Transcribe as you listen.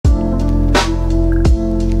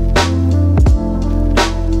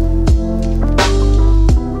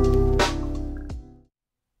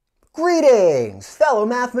Greetings, fellow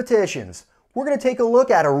mathematicians! We're going to take a look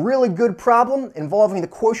at a really good problem involving the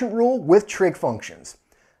quotient rule with trig functions.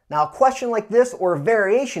 Now, a question like this, or a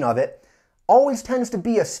variation of it, always tends to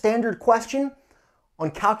be a standard question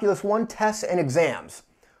on Calculus 1 tests and exams.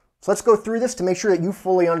 So let's go through this to make sure that you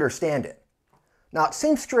fully understand it. Now, it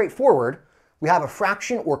seems straightforward. We have a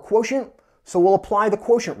fraction or quotient, so we'll apply the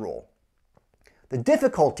quotient rule. The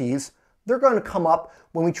difficulties, they're going to come up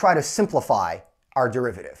when we try to simplify our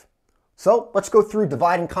derivative. So let's go through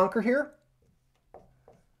divide and conquer here,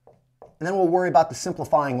 and then we'll worry about the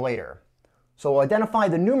simplifying later. So we'll identify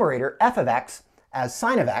the numerator f of x as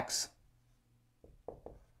sine of x,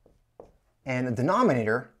 and the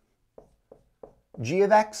denominator g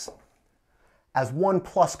of x as 1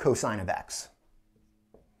 plus cosine of x.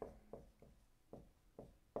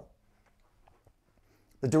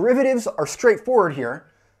 The derivatives are straightforward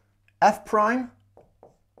here. F prime,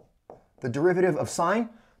 the derivative of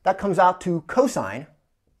sine, that comes out to cosine.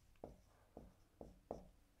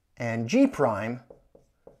 And g prime,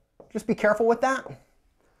 just be careful with that.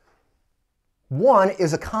 1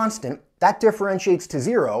 is a constant, that differentiates to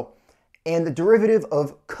 0, and the derivative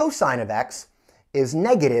of cosine of x is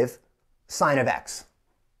negative sine of x.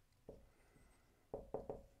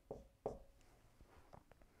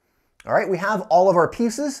 All right, we have all of our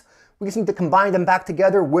pieces. We just need to combine them back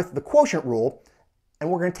together with the quotient rule, and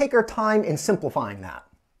we're going to take our time in simplifying that.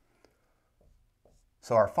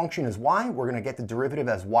 So our function is y. We're going to get the derivative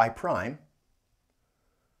as y prime.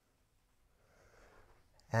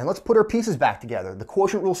 And let's put our pieces back together. The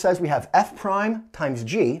quotient rule says we have f prime times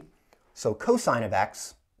g, so cosine of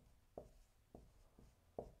x,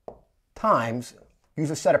 times, use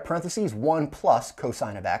a set of parentheses, 1 plus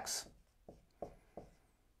cosine of x.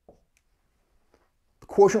 The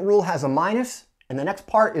quotient rule has a minus, and the next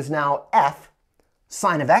part is now f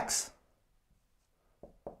sine of x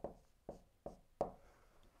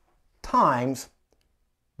times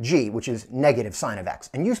g, which is negative sine of x,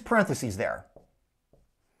 and use parentheses there.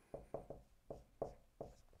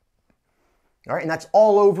 All right, and that's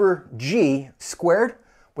all over g squared,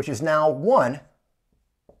 which is now 1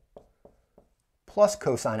 plus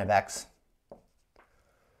cosine of x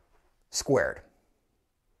squared.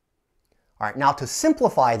 All right, now to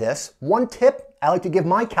simplify this, one tip I like to give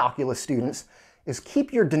my calculus students is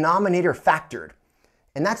keep your denominator factored.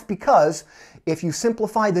 And that's because if you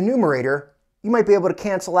simplify the numerator, you might be able to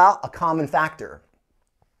cancel out a common factor.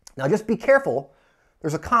 Now just be careful,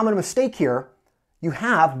 there's a common mistake here. You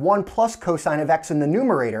have 1 plus cosine of x in the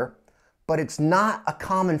numerator, but it's not a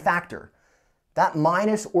common factor. That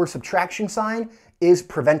minus or subtraction sign is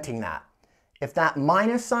preventing that. If that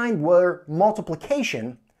minus sign were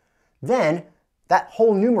multiplication, then that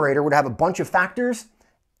whole numerator would have a bunch of factors,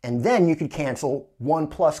 and then you could cancel 1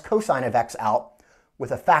 plus cosine of x out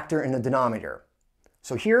with a factor in the denominator.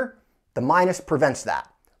 So here, the minus prevents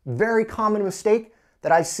that. Very common mistake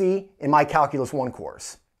that I see in my Calculus 1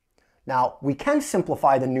 course. Now, we can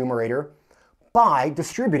simplify the numerator by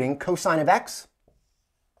distributing cosine of x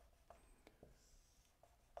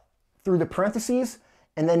through the parentheses,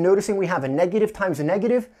 and then noticing we have a negative times a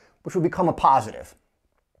negative, which will become a positive.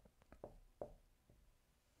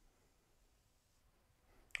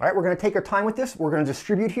 All right, we're going to take our time with this. We're going to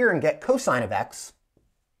distribute here and get cosine of x.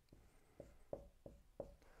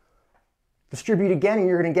 Distribute again, and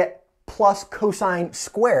you're going to get plus cosine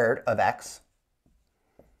squared of x.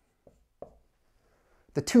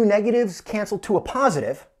 The two negatives cancel to a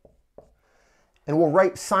positive, and we'll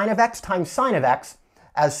write sine of x times sine of x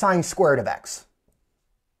as sine squared of x.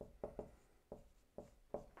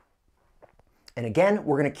 And again,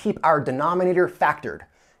 we're going to keep our denominator factored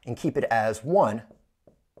and keep it as 1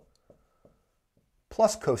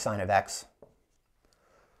 plus cosine of x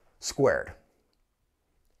squared.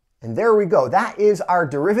 And there we go. That is our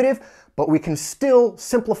derivative, but we can still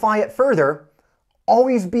simplify it further.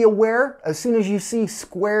 Always be aware, as soon as you see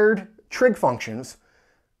squared trig functions,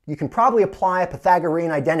 you can probably apply a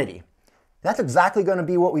Pythagorean identity. That's exactly going to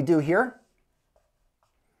be what we do here.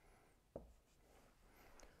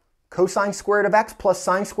 Cosine squared of x plus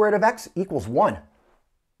sine squared of x equals 1.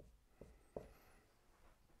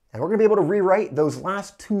 And we're going to be able to rewrite those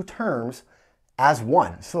last two terms as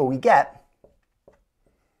 1. So we get,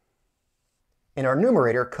 in our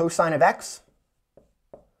numerator, cosine of x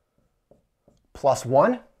plus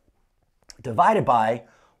 1 divided by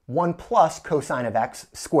 1 plus cosine of x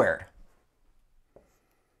squared.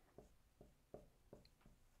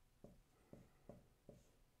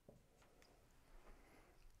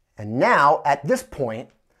 And now, at this point,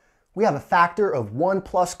 we have a factor of 1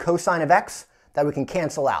 plus cosine of x that we can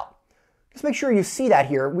cancel out. Just make sure you see that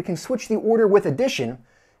here. We can switch the order with addition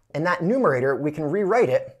And that numerator, we can rewrite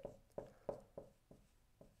it,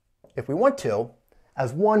 if we want to,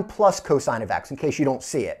 as 1 plus cosine of x, in case you don't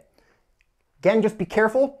see it. Again, just be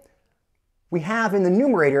careful. We have in the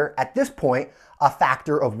numerator, at this point, a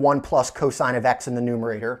factor of 1 plus cosine of x in the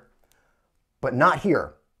numerator, but not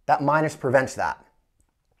here. That minus prevents that.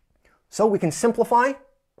 So we can simplify.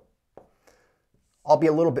 I'll be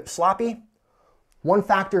a little bit sloppy. One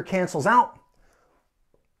factor cancels out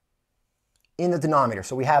in the denominator.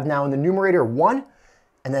 So we have now in the numerator 1,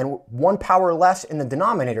 and then 1 power less in the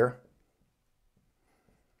denominator.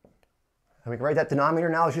 And we can write that denominator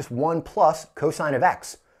now as just 1 plus cosine of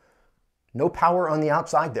x. No power on the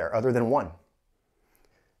outside there other than 1.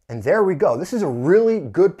 And there we go. This is a really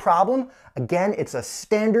good problem. Again, it's a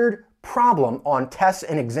standard problem on tests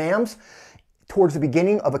and exams towards the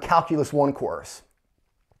beginning of a Calculus 1 course.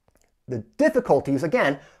 The difficulties,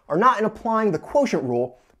 again, are not in applying the quotient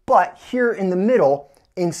rule, but here in the middle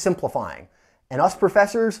in simplifying. And us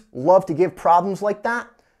professors love to give problems like that.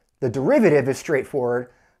 The derivative is straightforward,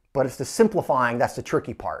 but it's the simplifying that's the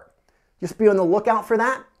tricky part. Just be on the lookout for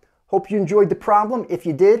that. Hope you enjoyed the problem. If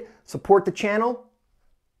you did, support the channel,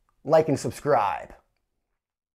 like and subscribe.